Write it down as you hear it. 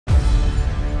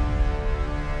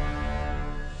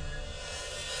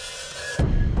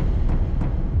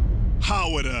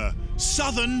Hawera,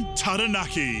 southern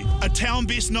Taranaki, a town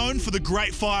best known for the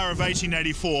Great Fire of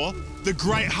 1884, the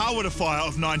Great Hawera Fire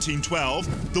of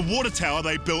 1912, the water tower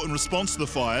they built in response to the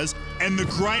fires, and the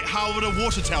Great Hawera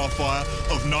Water Tower Fire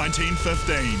of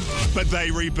 1915. But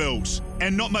they rebuilt,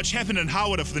 and not much happened in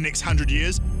Hawera for the next 100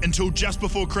 years until just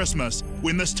before Christmas,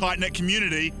 when this tight-knit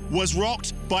community was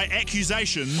rocked by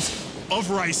accusations of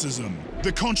racism.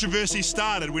 The controversy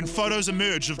started when photos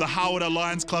emerged of the Hawera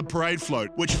Lions Club parade float,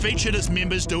 which featured its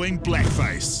members doing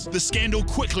blackface. The scandal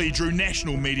quickly drew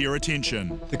national media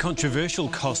attention. The controversial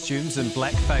costumes and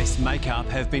blackface makeup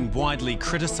have been widely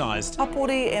criticised.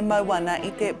 Hapori e mauana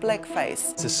I te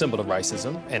blackface. It's a symbol of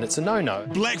racism and it's a no-no.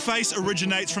 Blackface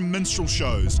originates from minstrel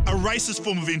shows, a racist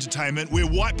form of entertainment where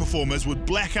white performers would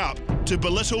black up to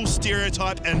belittle,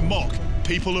 stereotype and mock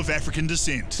people of African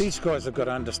descent. These guys have got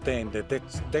to understand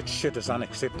that shit is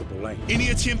unacceptable, eh? Any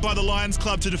attempt by the Lions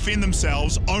Club to defend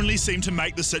themselves only seemed to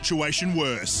make the situation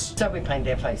worse. So we paint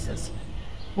our faces.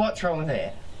 What's wrong with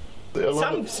that?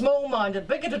 Some small-minded,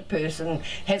 bigoted person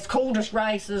has called us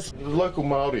racist. The local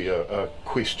Māori are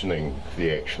questioning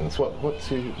the actions. What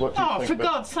do you think? Oh, for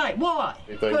God's sake, why?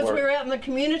 Because we're out in the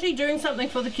community doing something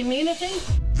for the community?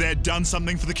 They'd done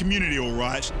something for the community, all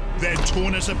right. They'd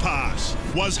torn it apart.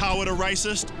 Was Hawera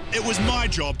racist? It was my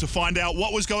job to find out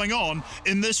what was going on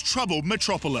in this troubled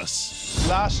metropolis.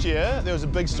 Last year, there was a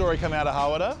big story coming out of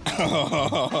Hawera.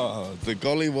 The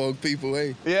gollywog people,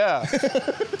 eh? Yeah.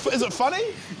 Is it funny?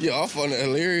 Yeah, I find it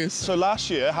hilarious. So last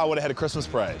year, Hawera had a Christmas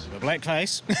parade. The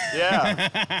blackface. Yeah.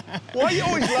 Why are you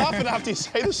always laughing after you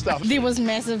say this stuff? There was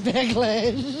massive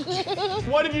backlash.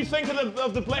 What did you think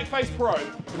of the blackface parade?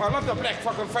 I love the black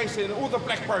fucking face and all the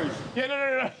black bros. Yeah,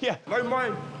 no, yeah. No mai,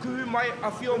 kuhu mai,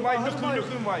 awhio mai,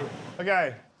 nuku mai.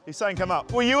 Okay, he's saying come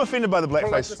up. Were you offended by the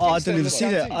blackface? Oh, I didn't even see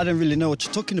that. I don't really know what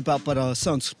you're talking about, but it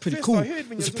sounds pretty cool.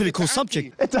 It's a pretty cool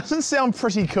subject. It doesn't sound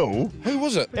pretty cool. Who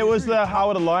was it? It was the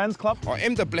Hawera Lions Club. I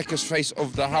am the blackest face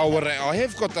of the Hawera. I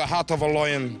have got the heart of a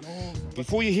lion.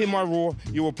 Before you hear my roar,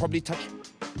 you will probably touch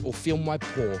or feel my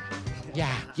paw.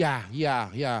 Yeah.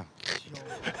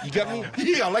 You got me?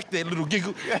 Yeah, I like that little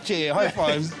giggle. Yeah, high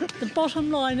fives. The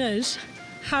bottom line is,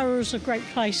 Hawera is a great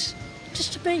place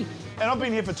just to be. And I've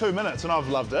been here for 2 minutes and I've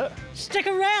loved it. Stick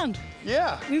around.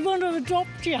 Yeah. We want to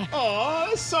adopt you. Oh,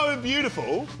 that's so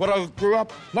beautiful. What I grew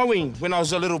up knowing when I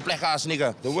was a little black-ass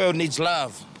nigger, the world needs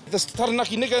love. This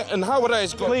Taranaki nigger in Hawera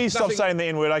has got Please nothing. stop saying the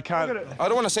N-word, I can't. I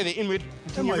don't want to say the N-word.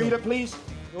 Can you read it, please?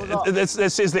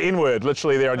 It says the N-word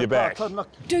literally there on your back.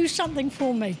 Do something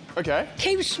for me. Okay.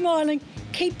 Keep smiling,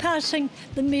 keep passing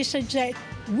the message that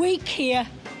we care,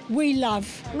 we love.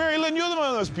 Mary Lynn, you're one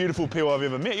of the most beautiful people I've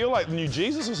ever met. You're like the new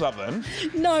Jesus or something.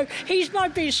 No, he's my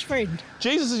best friend.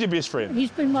 Jesus is your best friend?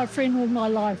 He's been my friend all my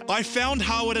life. I found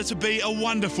Hawera to be a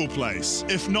wonderful place,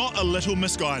 if not a little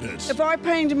misguided. If I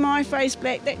painted my face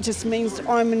black, that just means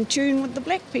I'm in tune with the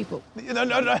black people.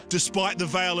 No. Despite the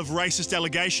veil of racist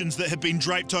allegations that had been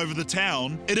draped over the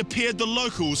town, it appeared the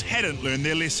locals hadn't learned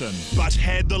their lesson, but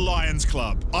had the Lions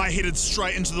Club. I headed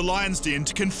straight into the Lions Den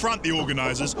to confront the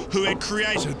organisers who had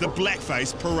created the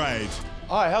Blackface Parade.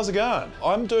 Hi, how's it going?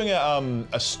 I'm doing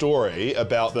a story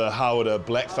about the Hawera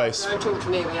blackface. Don't talk to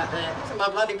me about that. My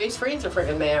bloody best friends are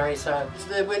freaking Maori, so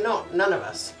we're not, none of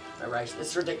us are racist.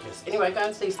 It's ridiculous. Anyway, go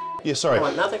and see. Yeah, sorry. I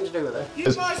want nothing to do with it. You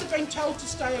guys have been told to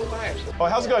stay away. Oh,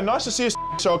 how's it going? Nice to see you,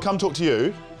 so I'll come talk to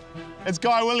you. It's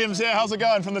Guy Williams here. How's it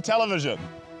going from the television?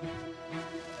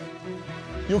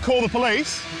 You'll call the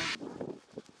police?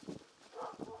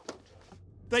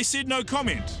 They said no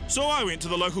comment, so I went to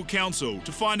the local council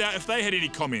to find out if they had any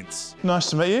comments. Nice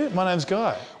to meet you. My name's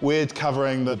Guy. We're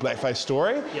covering the blackface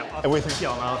story. Yeah,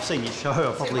 I've seen your show.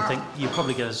 I probably think you're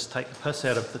probably going to take the piss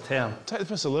out of the town. Take the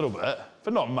piss a little bit,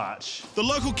 but not much. The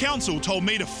local council told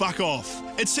me to fuck off.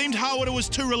 It seemed Hawera was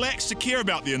too relaxed to care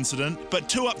about the incident, but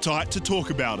too uptight to talk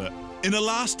about it. In a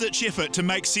last-ditch effort to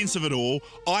make sense of it all,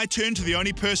 I turned to the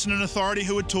only person in authority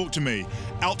who would talk to me,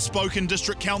 outspoken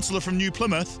district councillor from New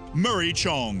Plymouth, Murray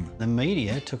Chong. The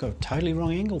media took a totally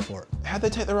wrong angle for it. How'd they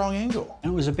take the wrong angle?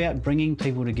 And it was about bringing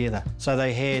people together. So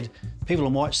they had people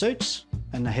in white suits,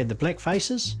 and they had the black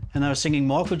faces, and they were singing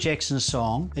Michael Jackson's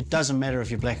song, It Doesn't Matter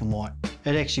If You're Black and White.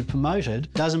 It actually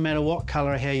promoted, doesn't matter what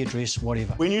colour, how you dress,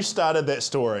 whatever. When you started that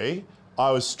story, I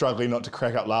was struggling not to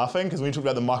crack up laughing because when you talked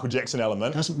about the Michael Jackson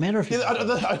element... Doesn't matter if you...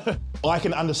 I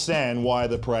can understand why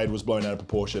the parade was blown out of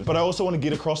proportion, but I also want to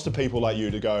get across to people like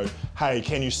you to go, hey,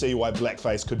 can you see why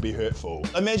blackface could be hurtful?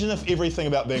 Imagine if everything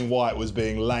about being white was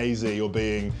being lazy or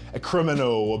being a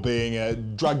criminal or being a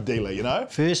drug dealer, you know?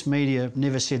 First Media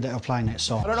never said they were playing that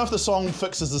song. I don't know if the song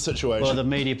fixes the situation. Well, the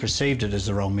media perceived it as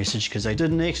the wrong message because they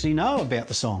didn't actually know about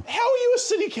the song. How are you a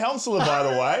city councillor, by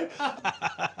the way?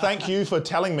 Thank you for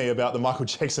telling me about the Michael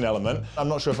Jackson element. I'm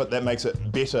not sure if that makes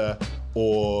it better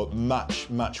or much,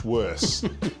 much worse.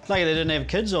 Like they didn't have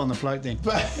kids on the float then.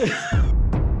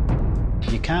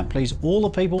 You can't please all the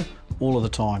people all of the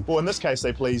time. Well, in this case,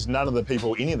 they pleased none of the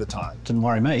people any of the time. Didn't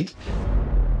worry me.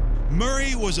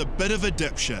 Murray was a bit of a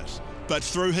dipshit, but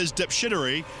through his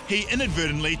dipshittery, he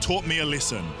inadvertently taught me a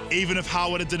lesson. Even if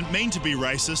Hawera didn't mean to be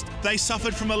racist, they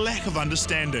suffered from a lack of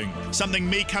understanding. Something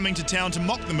me coming to town to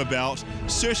mock them about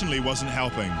certainly wasn't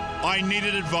helping. I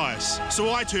needed advice,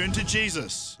 so I turned to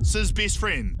Jesus, Siz's best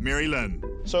friend, Mary Lynn.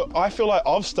 So I feel like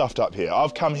I've stuffed up here.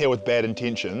 I've come here with bad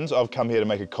intentions. I've come here to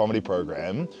make a comedy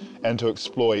program and to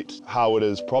exploit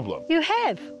Hawera's problem. You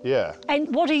have? Yeah.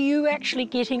 And what are you actually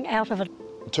getting out of it?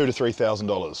 $2,000 to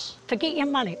 $3,000. Forget your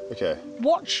money. Okay.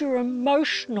 What's your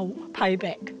emotional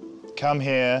payback? Come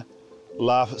here,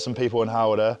 laugh at some people in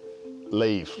Hawera,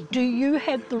 leave. Do you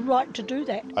have the right to do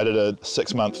that? I did a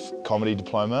 6-month comedy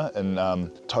diploma in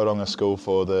Tauranga School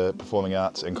for the Performing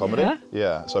Arts and Comedy.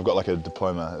 Yeah, so I've got like a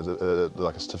diploma,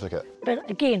 like a certificate. But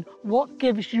again, what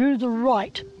gives you the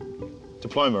right?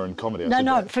 Diploma in comedy.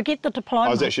 No, forget the diploma. I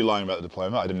was actually lying about the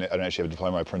diploma. I don't actually have a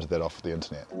diploma. I printed that off the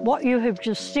internet. What you have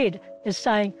just said is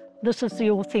saying, this is the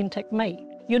authentic me.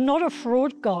 You're not a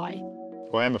fraud guy.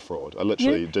 Well, I am a fraud. I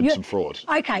literally did some fraud.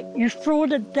 Okay, you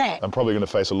frauded that. I'm probably going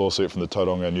to face a lawsuit from the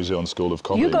Tauranga New Zealand School of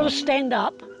Comedy. You've got to stand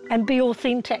up and be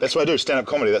authentic. That's what I do, stand-up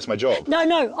comedy. That's my job.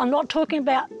 No, I'm not talking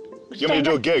about... You want me to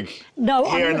do a gig? No.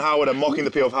 Here in Hawera, mocking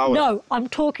the people of Hawera? No, I'm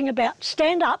talking about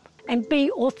stand up and be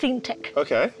authentic.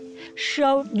 Okay.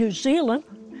 Show New Zealand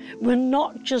we're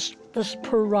not just this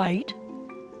parade.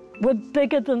 We're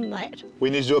bigger than that. We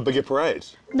need to do a bigger parade.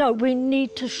 No, we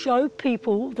need to show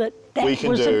people that we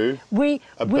can do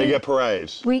a bigger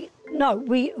parade. We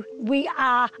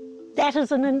are. That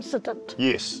is an incident.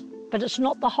 Yes. But it's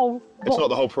not the whole. It's not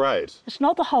the whole parade. It's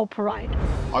not the whole parade.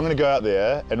 I'm going to go out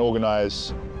there and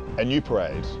organise a new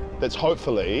parade that's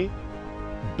hopefully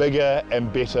bigger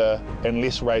and better and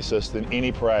less racist than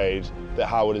any parade that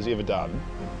Hawera has ever done.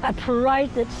 A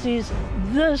parade that says,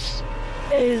 this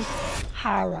is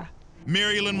Hawera.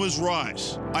 Mary Lynn was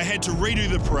right. I had to redo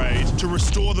the parade to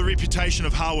restore the reputation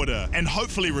of Hawera and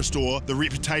hopefully restore the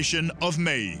reputation of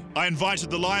me. I invited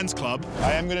the Lions Club.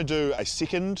 I am going to do a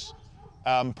second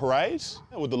parade.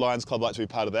 Would the Lions Club like to be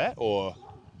part of that, or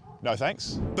no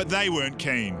thanks? But they weren't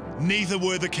keen. Neither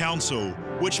were the council,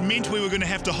 which meant we were going to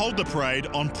have to hold the parade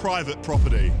on private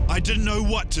property. I didn't know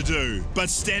what to do, but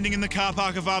standing in the car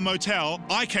park of our motel,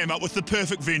 I came up with the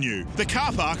perfect venue. The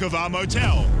car park of our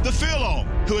motel. The Furlong,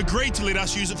 who agreed to let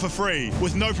us use it for free,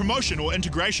 with no promotion or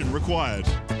integration required.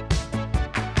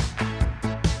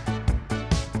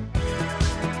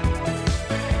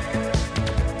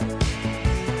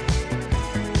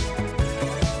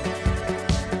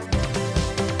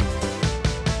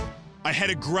 I had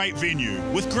a great venue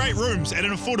with great rooms at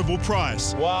an affordable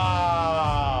price.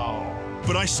 Wow!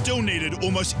 But I still needed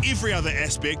almost every other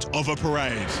aspect of a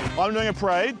parade. I'm doing a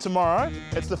parade tomorrow.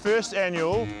 It's the first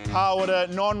annual Hawera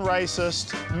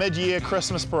non-racist mid-year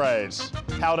Christmas parade,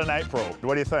 held in April.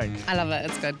 What do you think? I love it,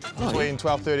 it's good. Between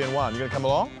 12:30 and 1. You gonna come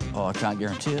along? Oh, I can't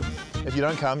guarantee it. If you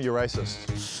don't come, you're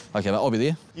racist. Okay, but I'll be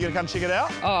there. You gonna come check it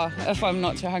out? Oh, if I'm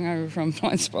not too hungover from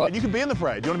Blind Spot. And you can be in the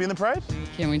parade. Do you want to be in the parade?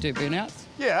 Can we do burnouts?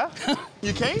 Yeah.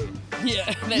 You keen?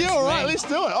 Yeah, yeah, all right, let's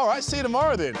do it. All right, see you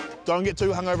tomorrow then. Don't get too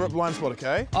hungover at Blind Spot,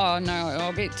 okay? Oh, no,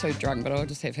 I'll get too drunk, but I'll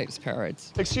just have heaps of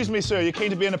parades. Excuse me, sir, you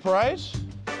keen to be in a parade?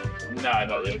 No,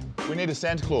 not really. We need a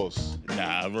Santa Claus.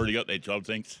 Nah, I've already got that job,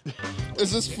 thanks.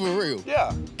 Is this for real?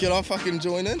 Yeah. Can I fucking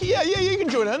join in? Yeah, you can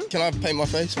join in. Can I paint my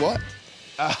face white?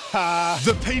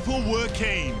 The people were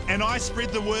keen, and I spread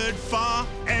the word far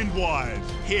and wide.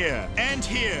 Here and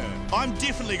here. I'm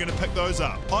definitely going to pick those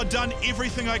up. I'd done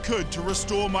everything I could to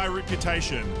restore my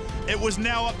reputation. It was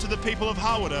now up to the people of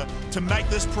Hawera to make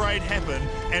this parade happen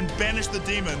and banish the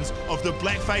demons of the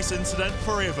Blackface incident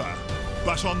forever.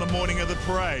 But on the morning of the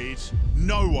parade,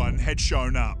 no one had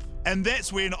shown up. And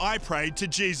that's when I prayed to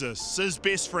Jesus, his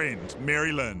best friend,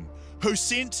 Mary Lynn, who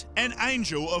sent an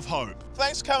angel of hope.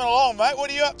 Thanks for coming along, mate.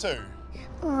 What are you up to?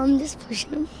 I'm just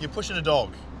pushing him. You're pushing a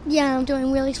dog? Yeah, I'm doing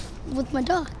wheelies with my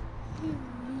dog.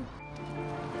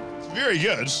 Very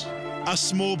good. A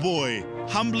small boy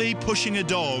humbly pushing a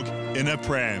dog in a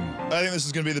pram. I think this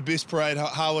is going to be the best parade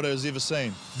Hawera has ever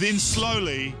seen. Then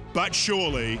slowly but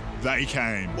surely they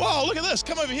came. Whoa, look at this.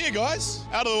 Come over here, guys.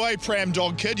 Out of the way, pram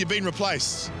dog kid. You've been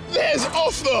replaced. There's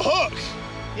Off the Hook.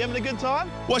 You having a good time?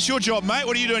 What's your job, mate?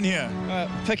 What are you doing here?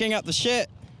 Picking up the shit.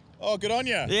 Oh, good on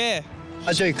you. Yeah.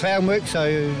 I do clown work, so...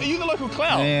 Are you the local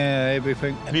clown? Yeah,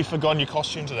 everything. Have you forgotten your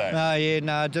costume today?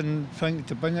 No, I didn't think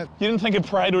to bring it. You didn't think a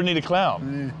parade would need a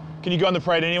clown? Yeah. Can you go on the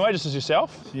parade anyway, just as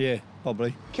yourself? Yeah,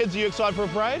 probably. Kids, are you excited for a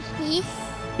parade? Yes.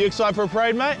 You excited for a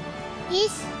parade, mate?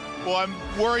 Yes. Well, I'm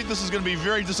worried this is going to be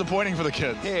very disappointing for the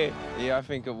kids. Yeah, I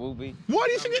think it will be. Why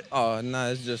do you think it... Oh,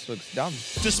 no, it just looks dumb.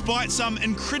 Despite some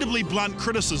incredibly blunt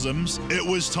criticisms, it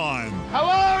was time.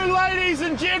 Hello, ladies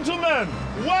and gentlemen.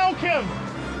 Welcome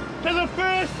to the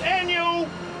first annual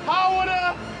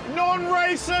Hawera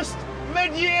non-racist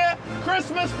mid-year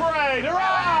Christmas parade.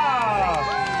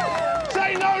 Hurrah!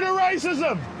 Say no to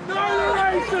racism. No to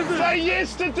racism. Say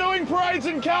yes to doing parades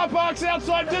in car parks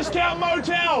outside discount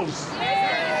motels.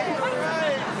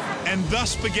 And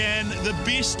thus began the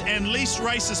best and least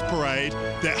racist parade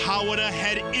that Hawera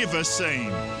had ever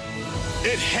seen.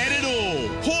 It had it all.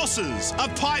 Horses, a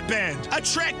pipe band, a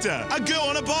tractor, a girl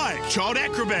on a bike, child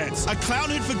acrobats, a clown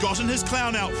who'd forgotten his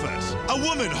clown outfit, a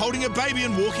woman holding a baby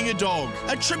and walking a dog,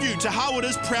 a tribute to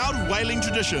Hawera's proud whaling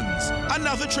traditions,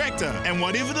 another tractor, and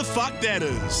whatever the fuck that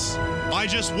is. I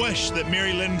just wish that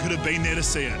Mary Lynn could have been there to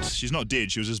see it. She's not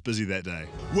dead, she was just busy that day.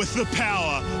 With the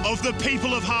power of the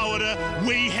people of Hawera,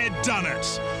 we had done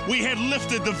it. We had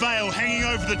lifted the veil hanging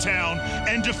over the town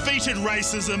and defeated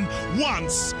racism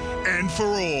once and for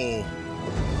all.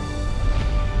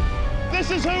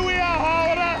 This is who we are,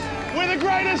 Hawera. We're the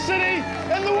greatest city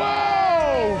in the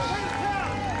world.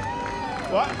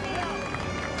 What?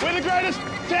 We're the greatest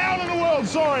town in the world,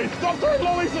 sorry. Stop throwing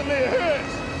lollies at me, it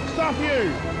hurts. Stuff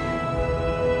you.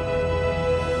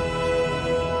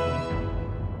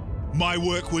 My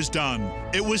work was done.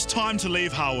 It was time to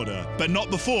leave Hawera, but not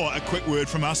before a quick word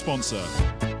from our sponsor.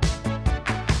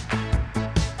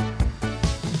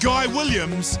 Guy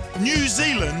Williams, New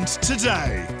Zealand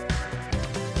Today.